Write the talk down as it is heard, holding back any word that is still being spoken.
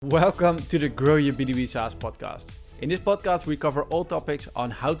Welcome to the Grow Your B2B SaaS podcast. In this podcast, we cover all topics on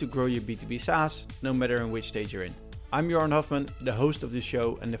how to grow your B2B SaaS, no matter in which stage you're in. I'm Joran Hoffman, the host of the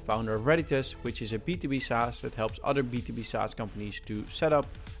show and the founder of Redditus, which is a B2B SaaS that helps other B2B SaaS companies to set up,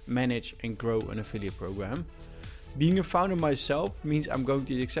 manage, and grow an affiliate program. Being a founder myself means I'm going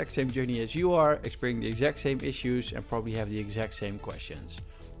through the exact same journey as you are, experiencing the exact same issues, and probably have the exact same questions.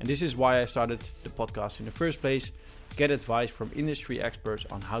 And this is why I started the podcast in the first place. Get advice from industry experts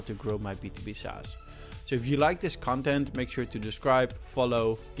on how to grow my B2B SaaS. So if you like this content, make sure to subscribe,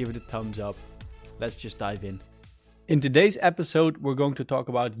 follow, give it a thumbs up. Let's just dive in. In today's episode, we're going to talk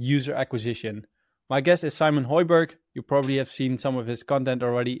about user acquisition. My guest is Simon Høiberg. You probably have seen some of his content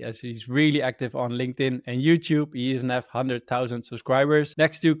already as he's really active on LinkedIn and YouTube. He even have 100,000 subscribers.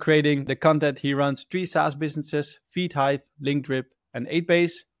 Next to creating the content, he runs 3 SaaS businesses, FeedHive, LinkDrip, and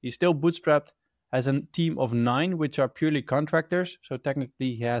 8base. He's still bootstrapped, has a team of 9, which are purely contractors. So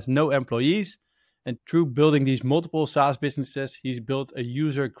technically he has no employees. And through building these multiple SaaS businesses, he's built a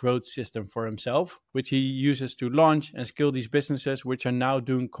user growth system for himself, which he uses to launch and scale these businesses, which are now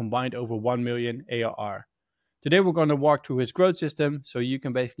doing combined over 1 million ARR. Today, we're going to walk through his growth system so you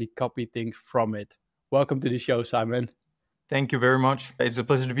can basically copy things from it. Welcome to the show, Simon. Thank you very much. It's a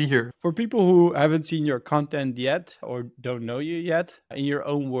pleasure to be here. For people who haven't seen your content yet or don't know you yet, in your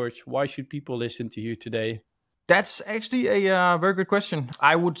own words, why should people listen to you today? That's actually a very good question.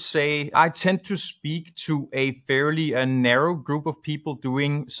 I would say I tend to speak to a fairly narrow group of people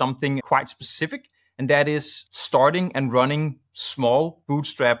doing something quite specific, and that is starting and running small,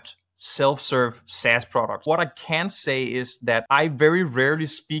 bootstrapped, self-serve SaaS products. What I can say is that I very rarely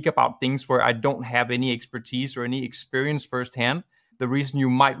speak about things where I don't have any expertise or any experience firsthand. The reason you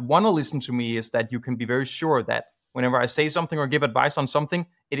might want to listen to me is that you can be very sure that whenever I say something or give advice on something,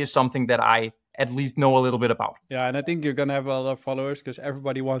 it is something that I at least know a little bit about. Yeah, and I think you're going to have a lot of followers because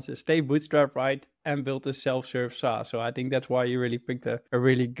everybody wants to stay bootstrapped, right? And build a self-serve SaaS. So I think that's why you really picked a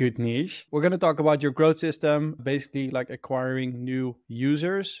really good niche. We're going to talk about your growth system, basically like acquiring new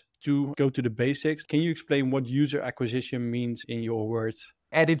users. To go to the basics, can you explain what user acquisition means in your words?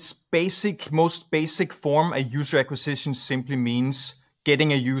 At its most basic form, a user acquisition simply means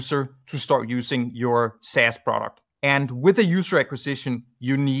getting a user to start using your SaaS product. And with a user acquisition,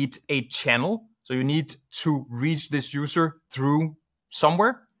 you need a channel. So you need to reach this user through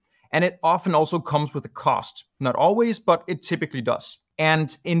somewhere. And it often also comes with a cost. Not always, but it typically does.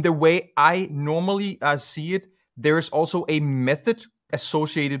 And in the way I normally see it, there is also a method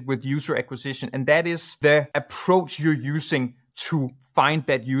associated with user acquisition. And that is the approach you're using to find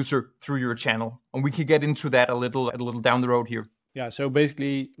that user through your channel. And we can get into that a little down the road here. Yeah, so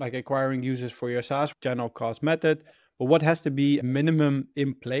basically like acquiring users for your SaaS channel cost method. But what has to be minimum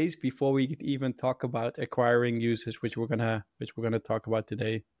in place before we could even talk about acquiring users, which we're gonna talk about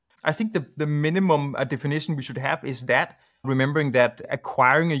today? I think the minimum definition we should have is that remembering that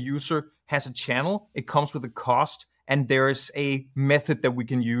acquiring a user has a channel, it comes with a cost, and there is a method that we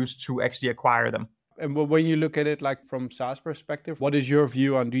can use to actually acquire them. And when you look at it like from SaaS perspective, what is your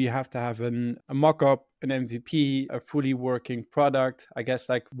view on, do you have to have a mock-up, an MVP, a fully working product? I guess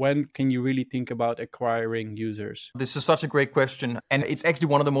like when can you really think about acquiring users? This is such a great question. And it's actually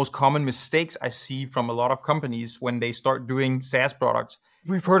one of the most common mistakes I see from a lot of companies when they start doing SaaS products.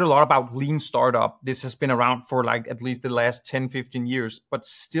 We've heard a lot about lean startup. This has been around for like at least the last 10, 15 years. But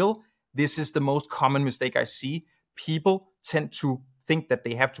still, this is the most common mistake I see. People tend to think that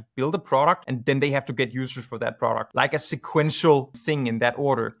they have to build a product and then they have to get users for that product, like a sequential thing in that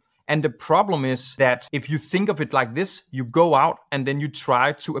order. And the problem is that if you think of it like this, you go out and then you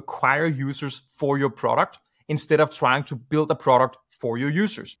try to acquire users for your product instead of trying to build a product for your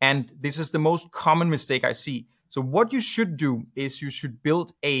users. And this is the most common mistake I see. So what you should do is you should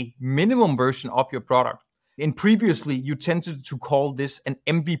build a minimum version of your product. And previously, you tended to call this an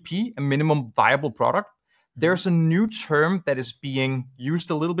MVP, a minimum viable product. There's a new term that is being used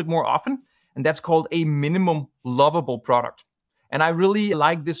a little bit more often, and that's called a minimum lovable product. And I really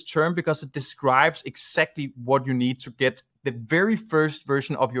like this term because it describes exactly what you need to get the very first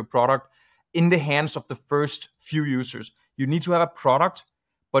version of your product in the hands of the first few users. You need to have a product,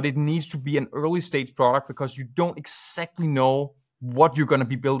 but it needs to be an early stage product because you don't exactly know what you're going to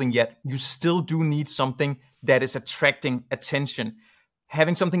be building yet. You still do need something that is attracting attention.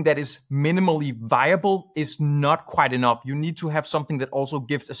 Having something that is minimally viable is not quite enough. You need to have something that also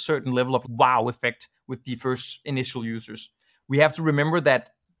gives a certain level of wow effect with the first initial users. We have to remember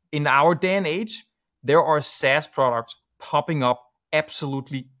that in our day and age, there are SaaS products popping up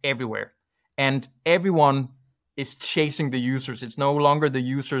absolutely everywhere. And everyone is chasing the users. It's no longer the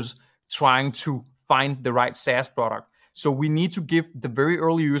users trying to find the right SaaS product. So we need to give the very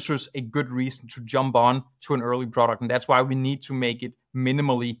early users a good reason to jump on to an early product. And that's why we need to make it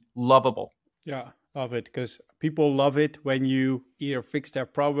minimally lovable. Yeah, love it, because people love it when you either fix their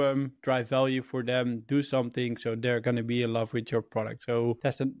problem, drive value for them, do something, so they're going to be in love with your product. So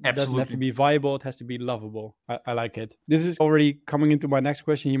it doesn't have to be viable, it has to be lovable. I like it. This is already coming into my next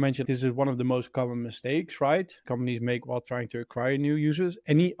question. You mentioned this is one of the most common mistakes, right? Companies make while trying to acquire new users.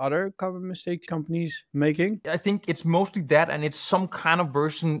 Any other common mistakes companies making? I think it's mostly that, and it's some kind of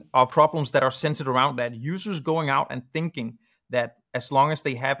version of problems that are centered around that. Users going out and thinking that as long as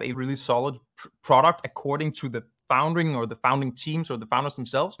they have a really solid product according to the founding teams or the founders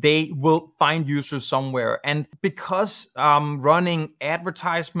themselves, they will find users somewhere. And because running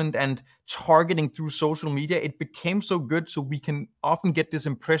advertisement and targeting through social media, it became so good. So we can often get this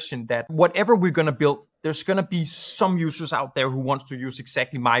impression that whatever we're going to build, there's going to be some users out there who wants to use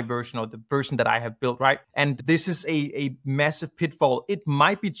exactly my version or the version that I have built, right? And this is a massive pitfall. It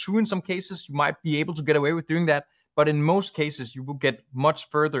might be true in some cases. You might be able to get away with doing that. But in most cases, you will get much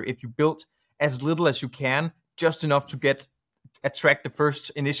further if you build as little as you can, just enough to attract the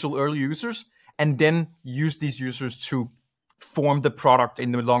first initial early users, and then use these users to form the product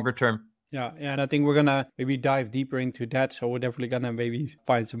in the longer term. Yeah, and I think we're going to maybe dive deeper into that. So we're definitely going to maybe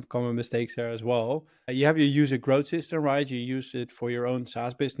find some common mistakes there as well. You have your user growth system, right? You use it for your own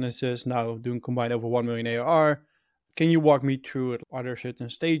SaaS businesses, now doing combined over 1 million ARR. Can you walk me through it? Are there certain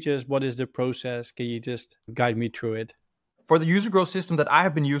stages? What is the process? Can you just guide me through it? For the user growth system that I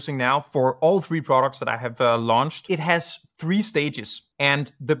have been using now for all 3 products that I have launched, it has 3 stages.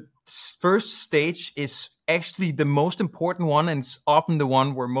 And the first stage is actually the most important one, and it's often the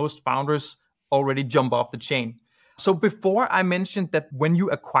one where most founders already jump off the chain. So before I mentioned that when you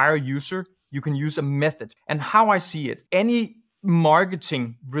acquire a user, you can use a method. And how I see it, any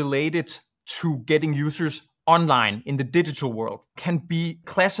marketing related to getting users online in the digital world can be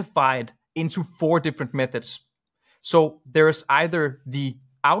classified into 4 different methods. So there is either the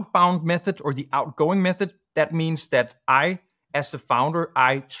outbound method or the outgoing method. That means that I, as the founder,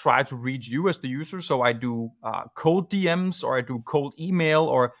 I try to reach you as the user. So I do cold DMs, or I do cold email,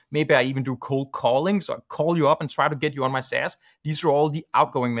 or maybe I even do cold calling. So I call you up and try to get you on my SaaS. These are all the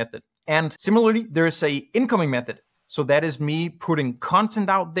outgoing method. And similarly, there is a incoming method. So that is me putting content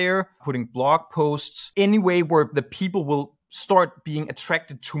out there, putting blog posts, any way where the people will start being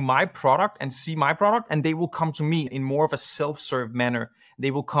attracted to my product and see my product, and they will come to me in more of a self-serve manner.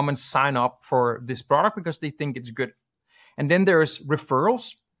 They will come and sign up for this product because they think it's good. And then there's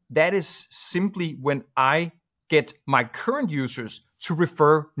referrals. That is simply when I get my current users to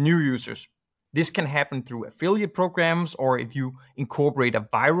refer new users. This can happen through affiliate programs, or if you incorporate a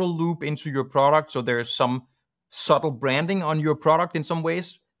viral loop into your product, so there's some subtle branding on your product in some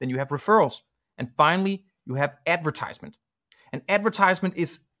ways, then you have referrals. And finally, you have advertisement. And advertisement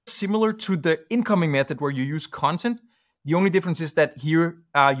is similar to the incoming method where you use content. The only difference is that here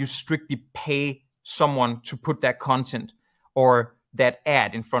you strictly pay someone to put that content or that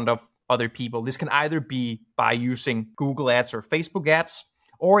ad in front of other people. This can either be by using Google Ads or Facebook Ads,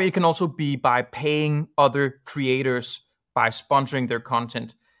 or it can also be by paying other creators by sponsoring their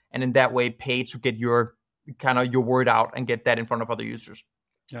content, and in that way pay to get your word out and get that in front of other users.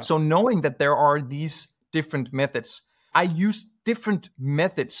 Yeah. So knowing that there are these different methods, I use different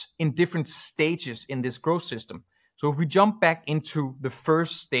methods in different stages in this growth system. So if we jump back into the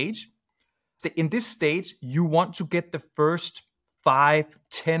first stage, in this stage, you want to get the first 5,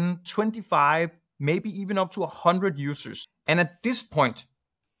 10, 25, maybe even up to 100 users. And at this point,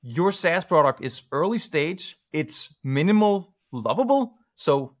 your SaaS product is early stage, it's minimal lovable,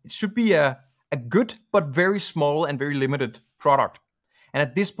 so it should be a good but very small and very limited product. And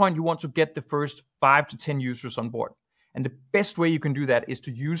at this point, you want to get the first 5 to 10 users on board. And the best way you can do that is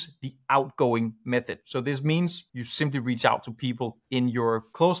to use the outgoing method. So this means you simply reach out to people in your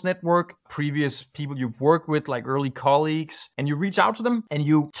close network, previous people you've worked with, like early colleagues, and you reach out to them and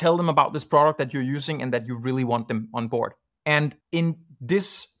you tell them about this product that you're using and that you really want them on board. And in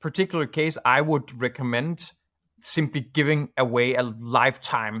this particular case, I would recommend simply giving away a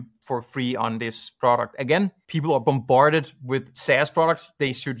lifetime for free on this product. Again, people are bombarded with SaaS products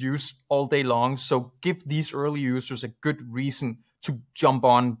they should use all day long. So give these early users a good reason to jump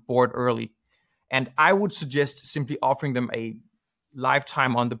on board early. And I would suggest simply offering them a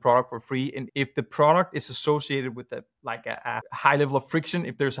lifetime on the product for free. And if the product is associated with a high level of friction,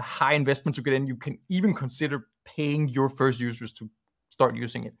 if there's a high investment to get in, you can even consider paying your first users to start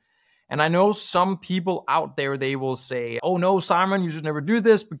using it. And I know some people out there, they will say, oh no, Simon, you should never do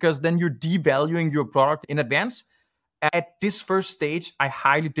this because then you're devaluing your product in advance. At this first stage, I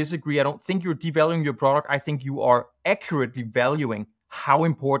highly disagree. I don't think you're devaluing your product. I think you are accurately valuing how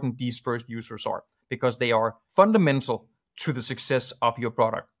important these first users are, because they are fundamental to the success of your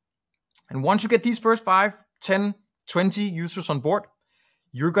product. And once you get these first 5, 10, 20 users on board,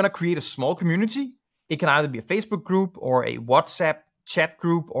 you're going to create a small community. It can either be a Facebook group or a WhatsApp chat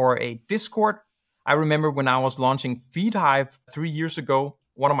group or a Discord. I remember when I was launching FeedHive 3 years ago,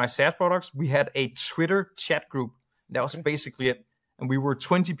 one of my SaaS products, we had a Twitter chat group. That was basically it. And we were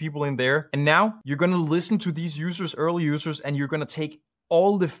 20 people in there. And now you're going to listen to these users, early users, and you're going to take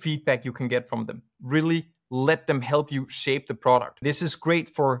all the feedback you can get from them. Really let them help you shape the product. This is great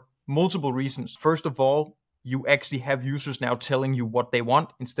for multiple reasons. First of all, you actually have users now telling you what they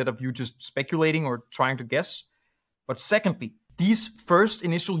want instead of you just speculating or trying to guess. But secondly, these first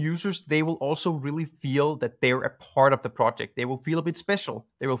initial users, they will also really feel that they're a part of the project. They will feel a bit special.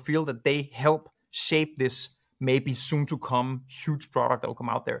 They will feel that they help shape this maybe soon to come huge product that will come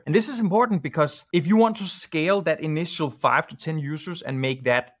out there. And this is important because if you want to scale that initial 5 to 10 users and make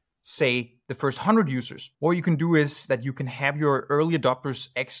that, say, the first 100 users, what you can do is that you can have your early adopters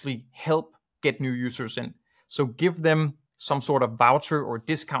actually help get new users in. So give them some sort of voucher or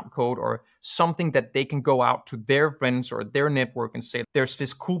discount code or something that they can go out to their friends or their network and say, there's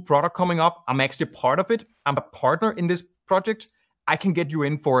this cool product coming up. I'm actually a part of it. I'm a partner in this project. I can get you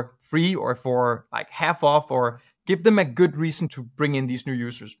in for free or for like half off, or give them a good reason to bring in these new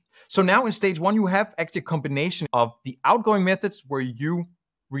users. So now in stage 1, you have actually a combination of the outgoing methods where you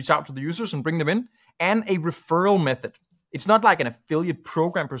reach out to the users and bring them in, and a referral method. It's not like an affiliate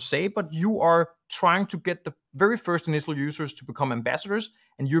program per se, but you are trying to get the very first initial users to become ambassadors,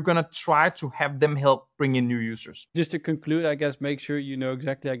 and you're going to try to have them help bring in new users. Just to conclude, I guess, make sure you know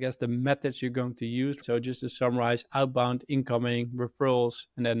exactly, the methods you're going to use. So just to summarize, outbound, incoming, referrals,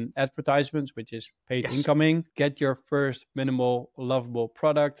 and then advertisements, which is paid incoming. Get your first minimal, lovable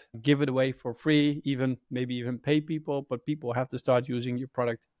product, give it away for free, maybe even pay people, but people have to start using your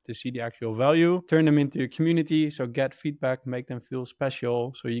product to see the actual value. Turn them into your community. So get feedback, make them feel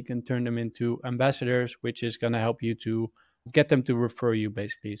special, so you can turn them into ambassadors, which is going to help you to get them to refer you,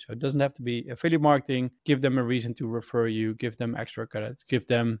 basically. So it doesn't have to be affiliate marketing. Give them a reason to refer you, give them extra credit, give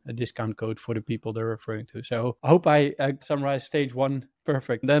them a discount code for the people they're referring to. So I hope I summarized stage 1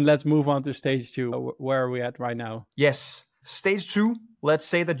 perfect. Then let's move on to stage 2. Where are we at right now? Yes. Stage 2, let's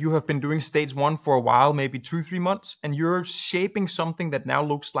say that you have been doing stage 1 for a while, maybe 2-3 months, and you're shaping something that now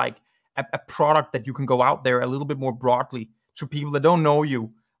looks like a product that you can go out there a little bit more broadly to people that don't know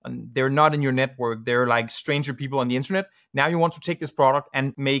you. And they're not in your network. They're like stranger people on the internet. Now you want to take this product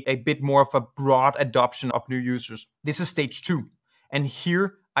and make a bit more of a broad adoption of new users. This is stage 2. And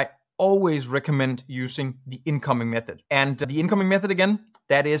here I always recommend using the incoming method. And the incoming method, again,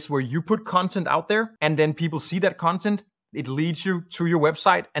 that is where you put content out there and then people see that content. It leads you to your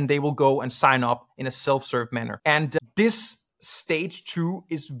website and they will go and sign up in a self-serve manner. And this stage 2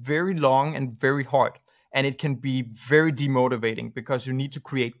 is very long and very hard. And it can be very demotivating because you need to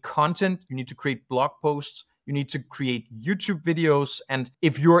create content, you need to create blog posts, you need to create YouTube videos. And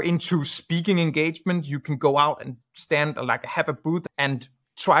if you're into speaking engagement, you can go out and have a booth and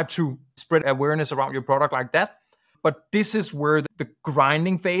try to spread awareness around your product like that. But this is where the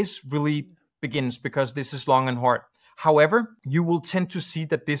grinding phase really begins, because this is long and hard. However, you will tend to see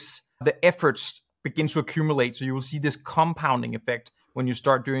that the efforts begin to accumulate. So you will see this compounding effect when you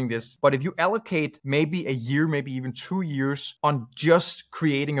start doing this. But if you allocate maybe a year, maybe even 2 years on just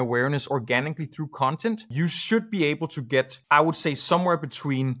creating awareness organically through content, you should be able to get, I would say, somewhere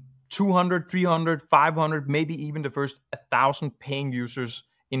between 200, 300, 500, maybe even the first 1,000 paying users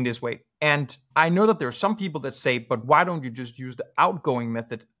in this way. And I know that there are some people that say, but why don't you just use the outgoing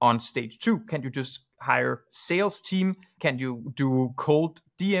method on stage 2? Can't you just hire sales team? Can you do cold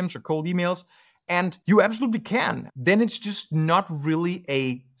DMs or cold emails? And you absolutely can. Then it's just not really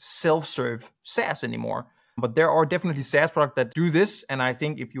a self-serve SaaS anymore. But there are definitely SaaS products that do this. And I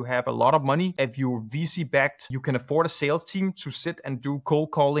think if you have a lot of money, if you're VC backed, you can afford a sales team to sit and do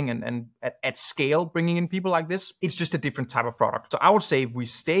cold calling and at scale, bringing in people like this. It's just a different type of product. So I would say if we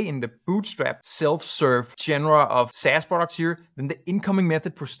stay in the bootstrap self-serve genre of SaaS products here, then the incoming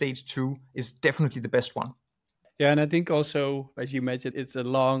method for stage 2 is definitely the best one. Yeah, and I think also, as you mentioned, it's a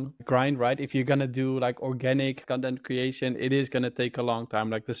long grind, right? If you're going to do like organic content creation, it is going to take a long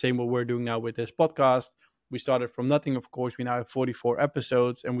time. Like the same what we're doing now with this podcast. We started from nothing, of course. We now have 44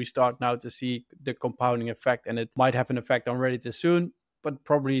 episodes and we start now to see the compounding effect, and it might have an effect on Ready to Soon. but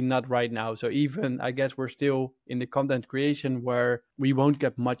probably not right now. So even, I guess we're still in the content creation where we won't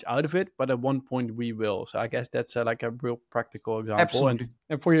get much out of it, but at one point we will. So I guess that's like a real practical example. Absolutely.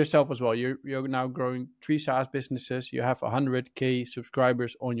 And for yourself as well, you're now growing 3 SaaS businesses. You have 100K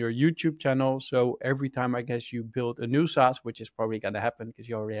subscribers on your YouTube channel. So every time I guess you build a new SaaS, which is probably going to happen because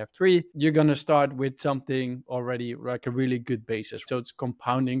you already have 3, you're going to start with something already like a really good basis. So it's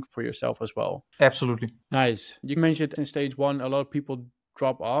compounding for yourself as well. Absolutely. Nice. You mentioned in stage 1, a lot of people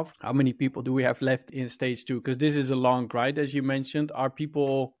drop off. How many people do we have left in stage 2? Because this is a long ride, as you mentioned. Are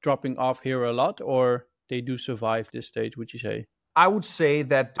people dropping off here a lot, or they do survive this stage, would you say? I would say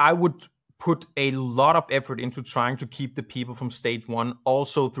that I would put a lot of effort into trying to keep the people from stage 1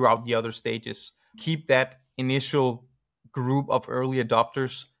 also throughout the other stages. Keep that initial group of early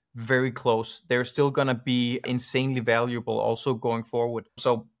adopters very close. They're still going to be insanely valuable also going forward.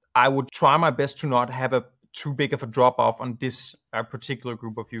 So I would try my best to not have too big of a drop off on this particular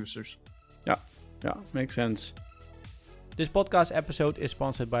group of users. Yeah, makes sense. This podcast episode is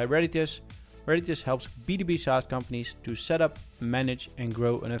sponsored by Reditus. Reditus helps B2B SaaS companies to set up, manage, and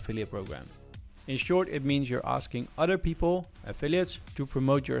grow an affiliate program. In short, it means you're asking other people, affiliates, to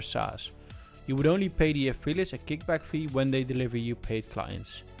promote your SaaS. You would only pay the affiliates a kickback fee when they deliver you paid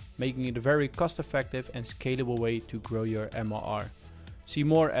clients, making it a very cost-effective and scalable way to grow your MRR. See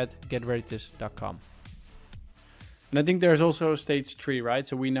more at getreditus.com. And I think there's also stage 3, right?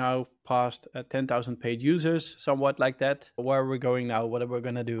 So we now passed 10,000 paid users, somewhat like that. Where are we going now? What are we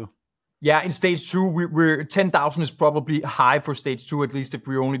going to do? Yeah, in stage 2, we're 10,000 is probably high for stage 2, at least if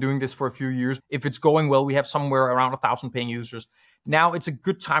we're only doing this for a few years. If it's going well, we have somewhere around 1,000 paying users. Now it's a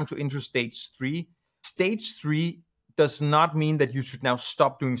good time to enter stage 3. Stage 3 does not mean that you should now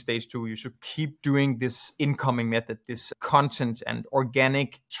stop doing stage 2. You should keep doing this incoming method, this content and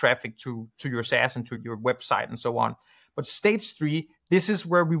organic traffic to your SaaS and to your website and so on. But stage 3, this is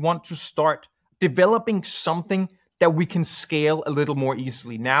where we want to start developing something that we can scale a little more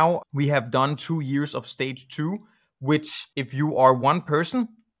easily. Now we have done 2 years of stage 2, which if you are one person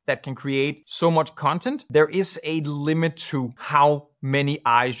that can create so much content, there is a limit to how many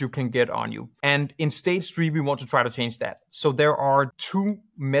eyes you can get on you. And in stage 3, we want to try to change that. So there are 2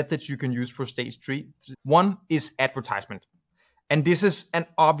 methods you can use for stage 3. One is advertisement. And this is an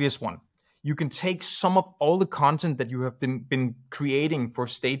obvious one. You can take some of all the content that you have been creating for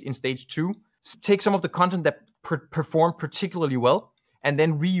in stage 2, take some of the content that performed particularly well, and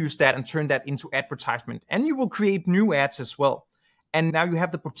then reuse that and turn that into advertisement. And you will create new ads as well. And now you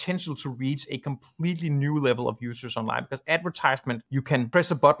have the potential to reach a completely new level of users online, because advertisement, you can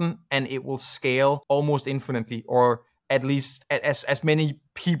press a button and it will scale almost infinitely, or at least as many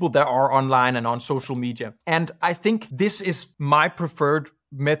people that are online and on social media. And I think this is my preferred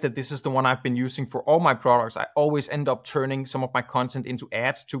method. This is the one I've been using for all my products. I always end up turning some of my content into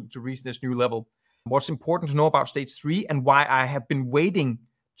ads to reach this new level. What's important to know about stage 3 and why I have been waiting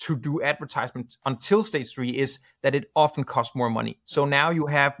to do advertisement until stage 3 is that it often costs more money. So now you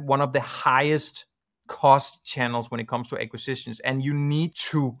have one of the highest cost channels when it comes to acquisitions, and you need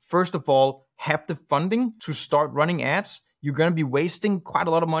to, first of all, have the funding to start running ads. You're going to be wasting quite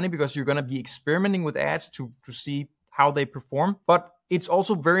a lot of money because you're going to be experimenting with ads to see how they perform. But it's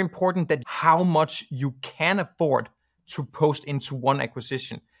also very important that how much you can afford to post into one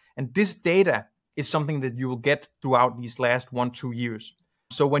acquisition. And this data is something that you will get throughout these last 1-2 years.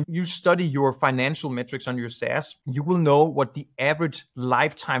 So when you study your financial metrics on your SaaS, you will know what the average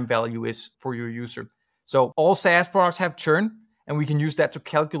lifetime value is for your user. So all SaaS products have churn, and we can use that to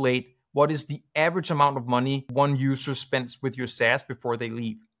calculate what is the average amount of money one user spends with your SaaS before they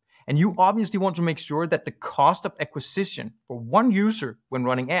leave. And you obviously want to make sure that the cost of acquisition for one user when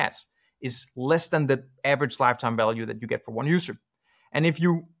running ads is less than the average lifetime value that you get for one user. And if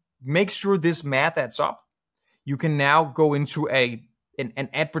you make sure this math adds up, you can now go into an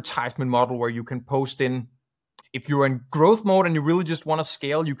advertisement model where you can post in, if you're in growth mode and you really just want to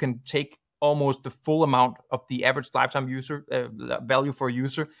scale, you can take almost the full amount of the average lifetime user value for a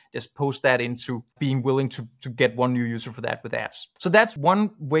user, just post that into being willing to get one new user for that with ads. So that's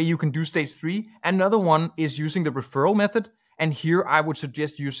one way you can do stage 3. Another one is using the referral method. And here I would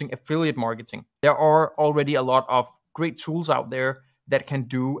suggest using affiliate marketing. There are already a lot of great tools out there that can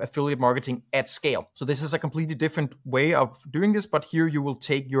do affiliate marketing at scale. So this is a completely different way of doing this, but here you will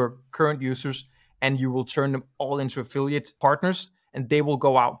take your current users and you will turn them all into affiliate partners, and they will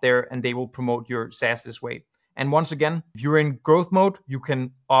go out there and they will promote your SaaS this way. And once again, if you're in growth mode, you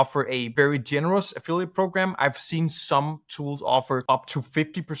can offer a very generous affiliate program. I've seen some tools offer up to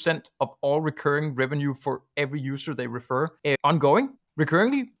 50% of all recurring revenue for every user they refer ongoing.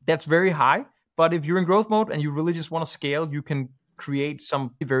 Recurringly, that's very high. But if you're in growth mode and you really just want to scale, you can create some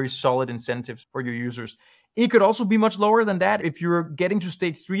very solid incentives for your users. It could also be much lower than that. If you're getting to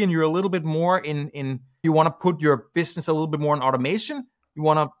stage 3 and you're a little bit more in you want to put your business a little bit more in automation, you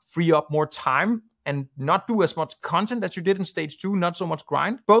want to free up more time and not do as much content as you did in stage 2, not so much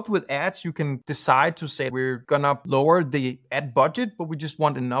grind. Both with ads, you can decide to say we're gonna lower the ad budget, but we just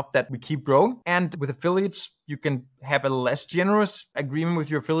want enough that we keep growing. And with affiliates, you can have a less generous agreement with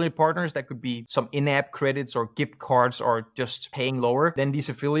your affiliate partners. That could be some in-app credits or gift cards or just paying lower. Then these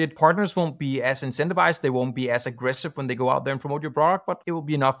affiliate partners won't be as incentivized. They won't be as aggressive when they go out there and promote your product, but it will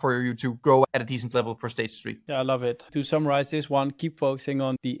be enough for you to grow at a decent level for stage 3. Yeah, I love it. To summarize this one, keep focusing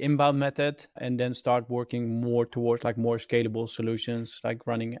on the inbound method and then start working more towards like more scalable solutions like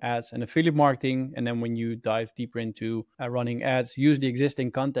running ads and affiliate marketing. And then when you dive deeper into running ads, use the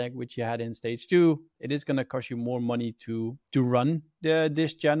existing content which you had in stage 2. It is going to cost you more money to run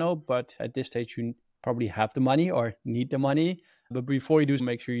this channel, but at this stage you probably have the money or need the money. But before you do,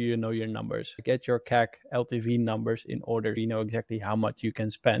 make sure you know your numbers. Get your CAC LTV numbers in order to know exactly how much you can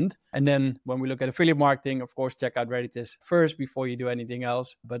spend. And then when we look at affiliate marketing, of course, check out Redditus first before you do anything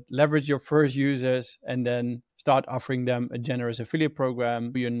else. But leverage your first users and then start offering them a generous affiliate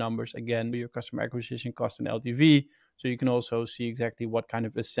program. Do your numbers again, do your customer acquisition cost and LTV. So you can also see exactly what kind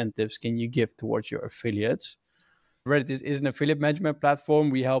of incentives can you give towards your affiliates. Redditus is an affiliate management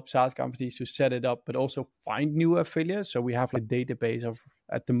platform. We help SaaS companies to set it up, but also find new affiliates. So we have a database of,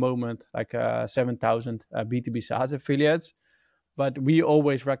 at the moment, like 7,000 B2B SaaS affiliates. But we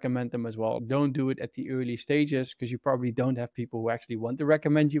always recommend them as well. Don't do it at the early stages because you probably don't have people who actually want to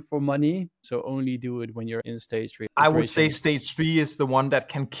recommend you for money. So only do it when you're in stage 3. I would say stage 3 is the one that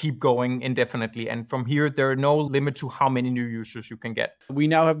can keep going indefinitely. And from here, there are no limit to how many new users you can get. We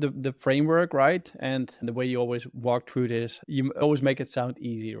now have the framework, right? And the way you always walk through this, you always make it sound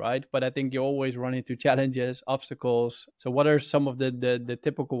easy, right? But I think you always run into challenges, obstacles. So what are some of the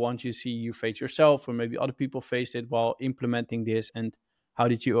typical ones you see you face yourself or maybe other people faced it while implementing this? And how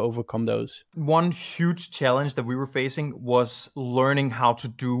did you overcome those? One huge challenge that we were facing was learning how to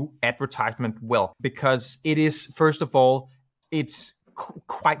do advertisement well, because it is, first of all, it's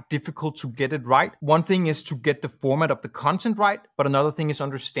quite difficult to get it right. One thing is to get the format of the content right, but another thing is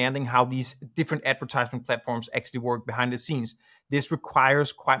understanding how these different advertisement platforms actually work behind the scenes. This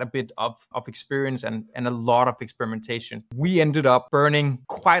requires quite a bit of experience and a lot of experimentation. We ended up burning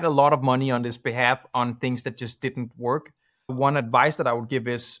quite a lot of money on this behalf on things that just didn't work. One advice that I would give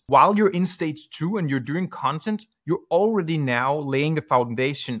is while you're in stage 2 and you're doing content, you're already now laying the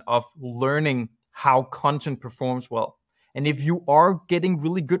foundation of learning how content performs well. And if you are getting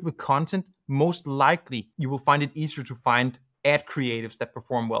really good with content, most likely you will find it easier to find ad creatives that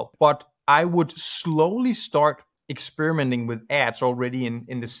perform well. But I would slowly start experimenting with ads already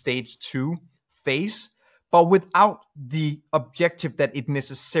in the stage 2 phase, but without the objective that it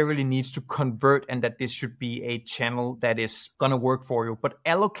necessarily needs to convert and that this should be a channel that is going to work for you. But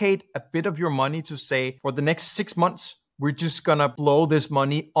allocate a bit of your money to say, for the next 6 months, we're just going to blow this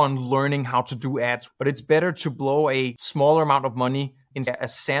money on learning how to do ads. But it's better to blow a smaller amount of money in a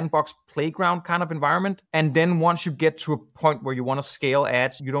sandbox playground kind of environment. And then once you get to a point where you want to scale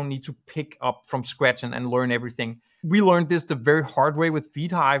ads, you don't need to pick up from scratch and learn everything. We learned this the very hard way with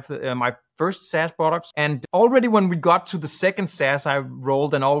FeedHive, my first SaaS products. And already when we got to the second SaaS I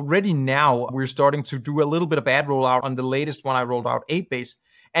rolled, and already now we're starting to do a little bit of ad rollout on the latest one I rolled out, 8base.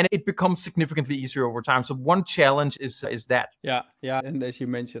 And it becomes significantly easier over time. So one challenge is that. Yeah. And as you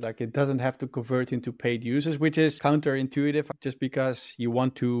mentioned, like it doesn't have to convert into paid users, which is counterintuitive just because you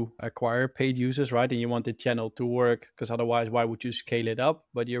want to acquire paid users, right? And you want the channel to work because otherwise, why would you scale it up?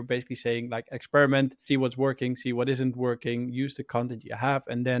 But you're basically saying like experiment, see what's working, see what isn't working, use the content you have,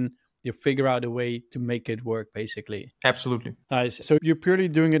 and then you figure out a way to make it work, basically. Absolutely. Nice. So you're purely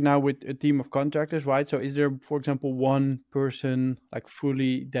doing it now with a team of contractors, right? So is there, for example, one person like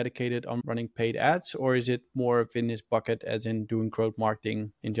fully dedicated on running paid ads, or is it more of in this bucket as in doing growth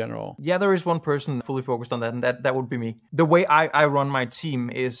marketing in general? Yeah, there is one person fully focused on that, and that would be me. The way I run my team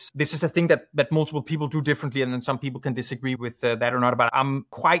is, this is the thing that multiple people do differently, and then some people can disagree with that or not, but I'm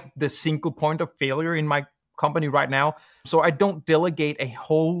quite the single point of failure in my company right now. So I don't delegate a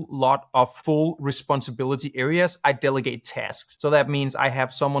whole lot of full responsibility areas. I delegate tasks. So that means I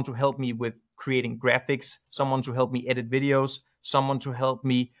have someone to help me with creating graphics, someone to help me edit videos, someone to help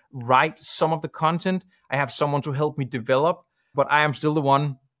me write some of the content. I have someone to help me develop, but I am still the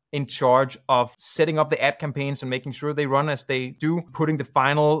one in charge of setting up the ad campaigns and making sure they run as they do, putting the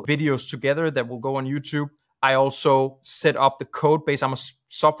final videos together that will go on YouTube. I also set up the code base. I'm a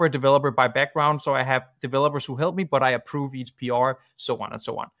software developer by background, so I have developers who help me, but I approve each PR, so on and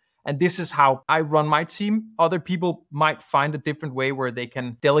so on. And this is how I run my team. Other people might find a different way where they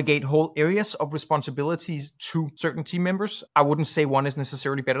can delegate whole areas of responsibilities to certain team members. I wouldn't say one is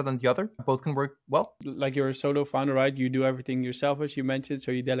necessarily better than the other. Both can work well. Like you're a solo founder, right? You do everything yourself, as you mentioned.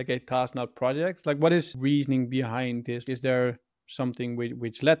 So you delegate tasks, not projects. Like, what is reasoning behind this? Is there something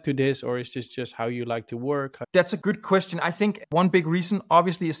which led to this, or is this just how you like to work? That's a good question. I think one big reason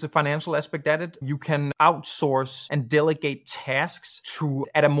obviously is the financial aspect at it. You can outsource and delegate tasks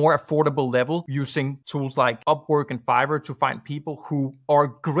at a more affordable level using tools like Upwork and Fiverr to find people who are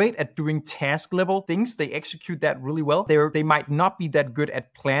great at doing task level things. They execute that really well. They might not be that good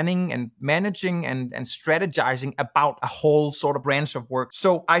at planning and managing and strategizing about a whole sort of branch of work.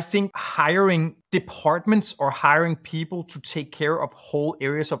 So I think hiring departments or hiring people to take care of whole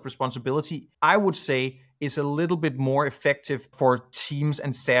areas of responsibility, I would say, is a little bit more effective for teams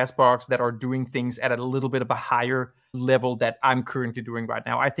and SaaS products that are doing things at a little bit of a higher level that I'm currently doing right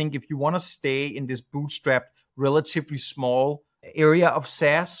now. I think if you want to stay in this bootstrapped, relatively small area of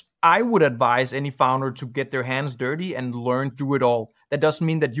SaaS, I would advise any founder to get their hands dirty and learn, do it all. That doesn't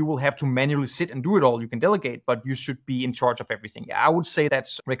mean that you will have to manually sit and do it all. You can delegate, but you should be in charge of everything. Yeah, I would say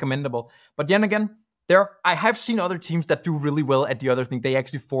that's recommendable. But then again, I have seen other teams that do really well at the other thing. They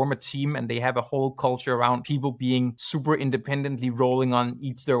actually form a team and they have a whole culture around people being super independently rolling on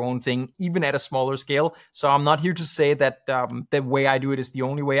each their own thing, even at a smaller scale. So I'm not here to say that the way I do it is the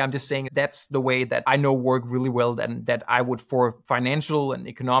only way. I'm just saying that's the way that I know work really well, and that I would, for financial and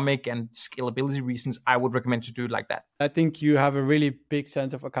economic and scalability reasons, I would recommend to do it like that. I think you have a really big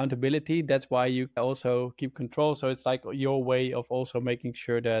sense of accountability. That's why you also keep control. So it's like your way of also making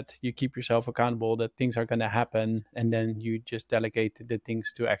sure that you keep yourself accountable, that things are going to happen, and then you just delegate the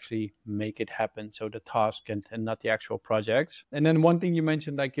things to actually make it happen. So the task and not the actual projects. And then one thing you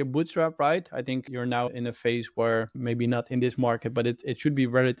mentioned, like your bootstrap, right? I think you're now in a phase where maybe not in this market, but it should be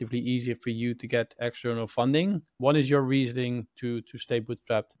relatively easy for you to get external funding. What is your reasoning to stay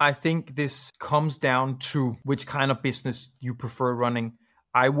bootstrapped? I think this comes down to which kind of business you prefer running.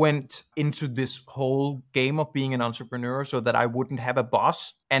 I went into this whole game of being an entrepreneur so that I wouldn't have a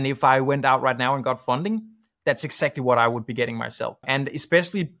boss. And if I went out right now and got funding, that's exactly what I would be getting myself. And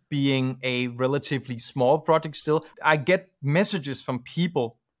especially being a relatively small project still, I get messages from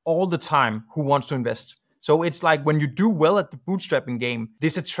people all the time who wants to invest. So it's like when you do well at the bootstrapping game,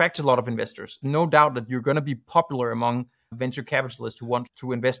 this attracts a lot of investors. No doubt that you're going to be popular among venture capitalists who want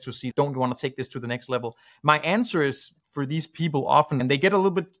to invest to see, don't you want to take this to the next level? My answer is, for these people often, and they get a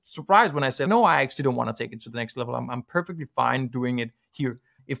little bit surprised when I say, no, I actually don't want to take it to the next level. I'm perfectly fine doing it here.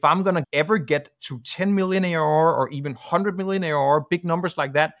 If I'm going to ever get to 10 million ARR or even 100 million ARR, big numbers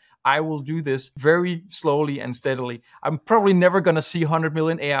like that, I will do this very slowly and steadily. I'm probably never going to see 100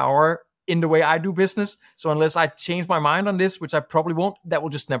 million ARR in the way I do business. So unless I change my mind on this, which I probably won't, that will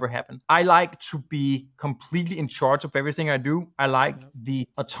just never happen. I like to be completely in charge of everything I do. I like the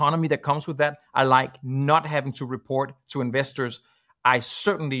autonomy that comes with that. I like not having to report to investors. I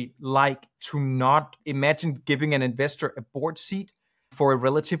certainly like to not imagine giving an investor a board seat for a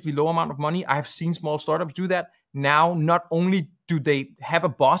relatively low amount of money. I've seen small startups do that. Now, not only do they have a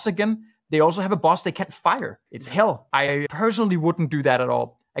boss again, they also have a boss they can't fire. It's hell. I personally wouldn't do that at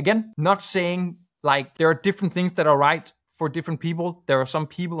all. Again, not saying like there are different things that are right for different people. There are some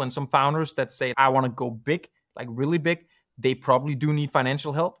people and some founders that say, I want to go big, like really big. They probably do need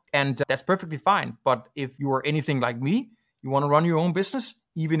financial help, and that's perfectly fine. But if you are anything like me, you want to run your own business,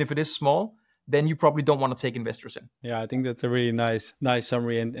 even if it is small, then you probably don't want to take investors in. Yeah, I think that's a really nice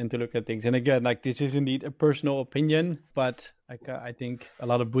summary and to look at things. And again, like this is indeed a personal opinion, but I think a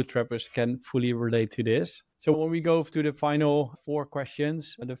lot of bootstrappers can fully relate to this. So when we go to the final 4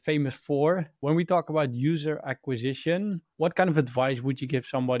 questions, the famous 4, when we talk about user acquisition, what kind of advice would you give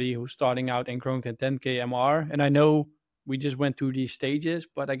somebody who's starting out and growing to 10K MR? And I know we just went through these stages,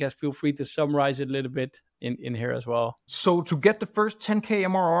 but I guess feel free to summarize it a little bit in here as well. So to get the first 10K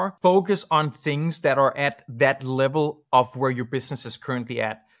MRR, focus on things that are at that level of where your business is currently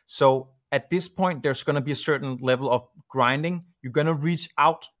at. So at this point, there's going to be a certain level of grinding. You're going to reach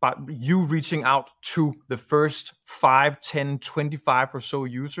out, but you reaching out to the first 5, 10, 25 or so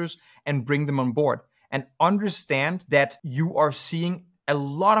users and bring them on board. And understand that you are seeing a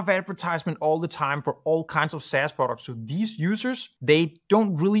lot of advertisement all the time for all kinds of SaaS products. So these users, they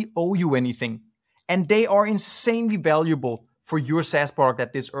don't really owe you anything. And they are insanely valuable for your SaaS product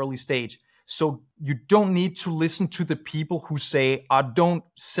at this early stage. So you don't need to listen to the people who say, don't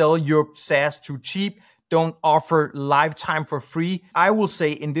sell your SaaS too cheap. Don't offer lifetime for free. I will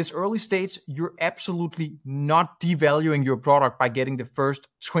say in this early stage, you're absolutely not devaluing your product by getting the first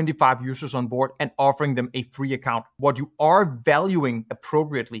 25 users on board and offering them a free account. What you are valuing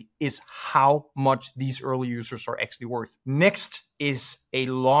appropriately is how much these early users are actually worth. Next is a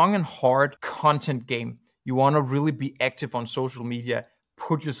long and hard content game. You want to really be active on social media.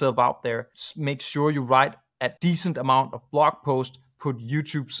 Put yourself out there. Make sure you write a decent amount of blog posts. Put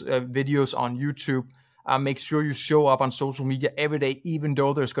YouTube's videos on YouTube. Make sure you show up on social media every day, even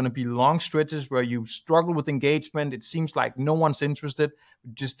though there's going to be long stretches where you struggle with engagement. It seems like no one's interested.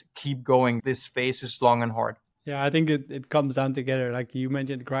 Just keep going. This phase is long and hard. Yeah, I think it comes down together. Like you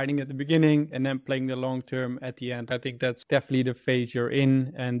mentioned, grinding at the beginning and then playing the long term at the end. I think that's definitely the phase you're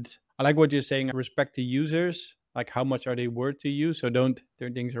in. And I like what you're saying, respect the users. Like how much are they worth to you? So don't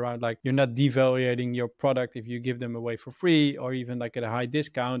turn things around. Like you're not devaluating your product if you give them away for free or even like at a high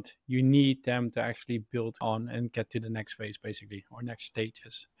discount. You need them to actually build on and get to the next phase basically, or next stage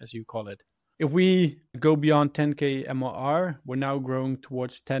as you call it. If we go beyond 10K MRR, we're now growing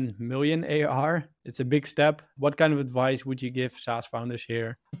towards 10 million ARR. It's a big step. What kind of advice would you give SaaS founders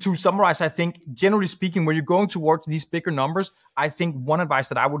here? To summarize, I think generally speaking, when you're going towards these bigger numbers, I think one advice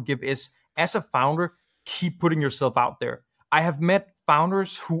that I would give is as a founder, keep putting yourself out there. I have met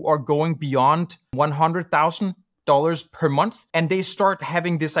founders who are going beyond $100,000 per month, and they start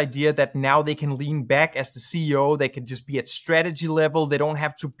having this idea that now they can lean back as the CEO. They can just be at strategy level. They don't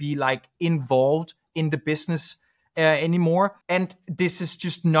have to be like involved in the business anymore. And this is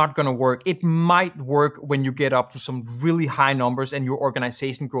just not going to work. It might work when you get up to some really high numbers and your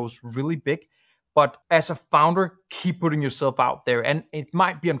organization grows really big. But as a founder, keep putting yourself out there. And it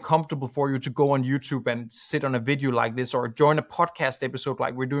might be uncomfortable for you to go on YouTube and sit on a video like this or join a podcast episode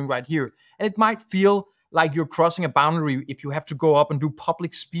like we're doing right here. And it might feel like you're crossing a boundary if you have to go up and do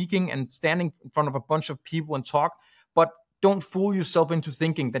public speaking and standing in front of a bunch of people and talk. But don't fool yourself into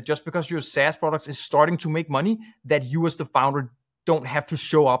thinking that just because your SaaS product is starting to make money, that you as the founder don't have to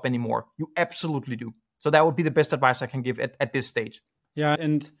show up anymore. You absolutely do. So that would be the best advice I can give at this stage. Yeah,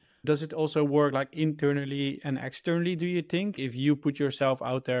 and does it also work like internally and externally, do you think? If you put yourself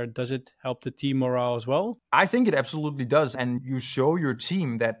out there, does it help the team morale as well? I think it absolutely does. And you show your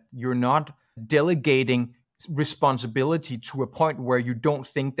team that you're not delegating responsibility to a point where you don't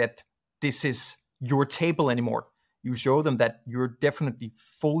think that this is your table anymore. You show them that you're definitely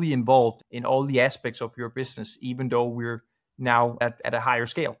fully involved in all the aspects of your business, even though we're now at a higher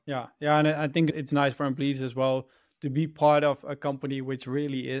scale. Yeah. And I think it's nice for employees as well to be part of a company which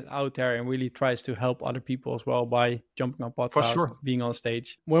really is out there and really tries to help other people as well by jumping on podcasts, For sure. being on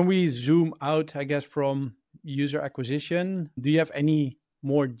stage. When we zoom out, I guess, from user acquisition, do you have any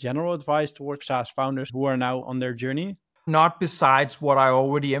more general advice towards SaaS founders who are now on their journey? Not besides what I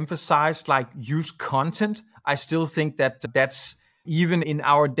already emphasized, like use content. I still think that that's, even in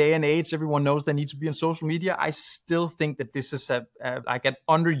our day and age, everyone knows they need to be on social media. I still think that this is like an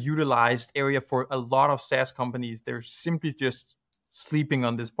underutilized area for a lot of SaaS companies. They're simply just sleeping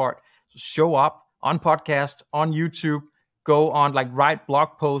on this part. So show up on podcast, on YouTube, go on, like write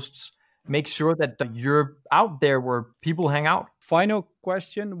blog posts, make sure that you're out there where people hang out. Final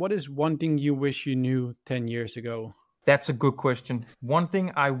question. What is one thing you wish you knew 10 years ago? That's a good question. One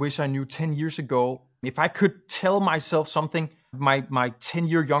thing I wish I knew 10 years ago, if I could tell myself something, my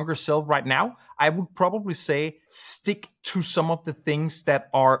 10-year younger self right now, I would probably say stick to some of the things that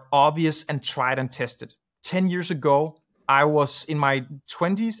are obvious and tried and tested. 10 years ago, I was in my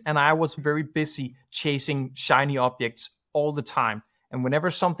 20s and I was very busy chasing shiny objects all the time. And whenever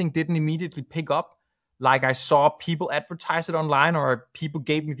something didn't immediately pick up, like I saw people advertise it online or people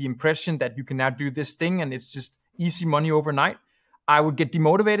gave me the impression that you can now do this thing and it's just easy money overnight, I would get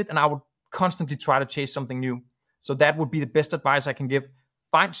demotivated and I would constantly try to chase something new. So that would be the best advice I can give.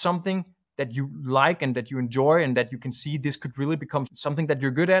 Find something that you like and that you enjoy and that you can see this could really become something that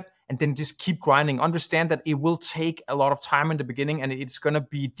you're good at, and then just keep grinding. Understand that it will take a lot of time in the beginning and it's going to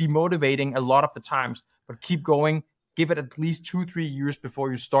be demotivating a lot of the times, but keep going. Give it at least 2-3 years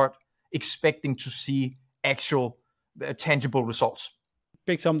before you start expecting to see actual tangible results.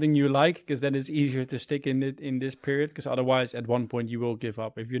 Pick something you like, because then it's easier to stick in it in this period, because otherwise at one point you will give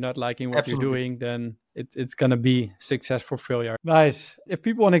up. If you're not liking what Absolutely. you're doing, then it's going to be successful failure. Nice. If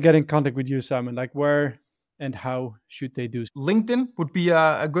people want to get in contact with you, Simon, like where and how should they do so? LinkedIn would be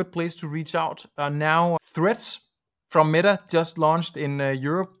a good place to reach out. Now Threads from Meta just launched in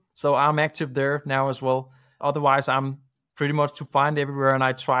Europe, so I'm active there now as well. Otherwise, I'm pretty much to find everywhere, and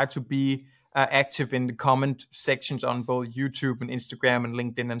I try to be active in the comment sections on both YouTube and Instagram and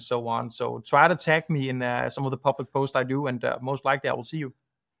LinkedIn and so on. So try to tag me in some of the public posts I do, and most likely I will see you.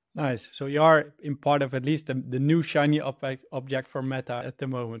 Nice. So you are in part of at least the new shiny object for Meta at the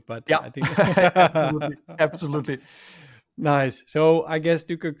moment, but Yeah, I think absolutely, absolutely. Nice. So I guess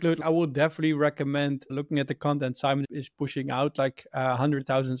to conclude, I would definitely recommend looking at the content Simon is pushing out, like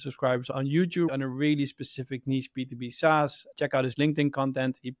 100,000 subscribers on YouTube on a really specific niche B2B SaaS. Check out his LinkedIn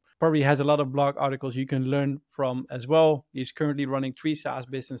content. He probably has a lot of blog articles you can learn from as well. He's currently running 3 SaaS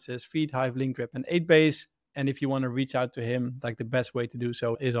businesses, Feed, Hive, Linktrip, and 8base. And if you want to reach out to him, like the best way to do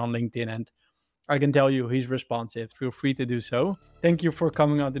so is on LinkedIn. And I can tell you he's responsive. Feel free to do so. Thank you for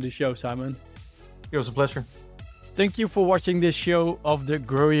coming on to the show, Simon. It was a pleasure. Thank you for watching this show of the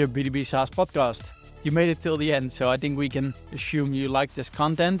Grow Your B2B SaaS podcast. You made it till the end, so I think we can assume you liked this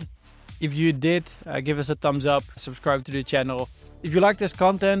content. If you did, give us a thumbs up, subscribe to the channel. If you like this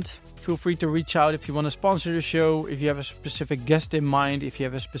content, feel free to reach out if you want to sponsor the show. If you have a specific guest in mind, if you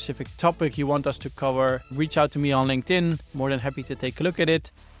have a specific topic you want us to cover, reach out to me on LinkedIn. More than happy to take a look at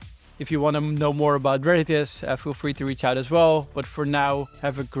it. If you want to know more about Reditus, feel free to reach out as well. But for now,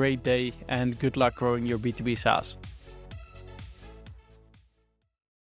 have a great day and good luck growing your B2B SaaS.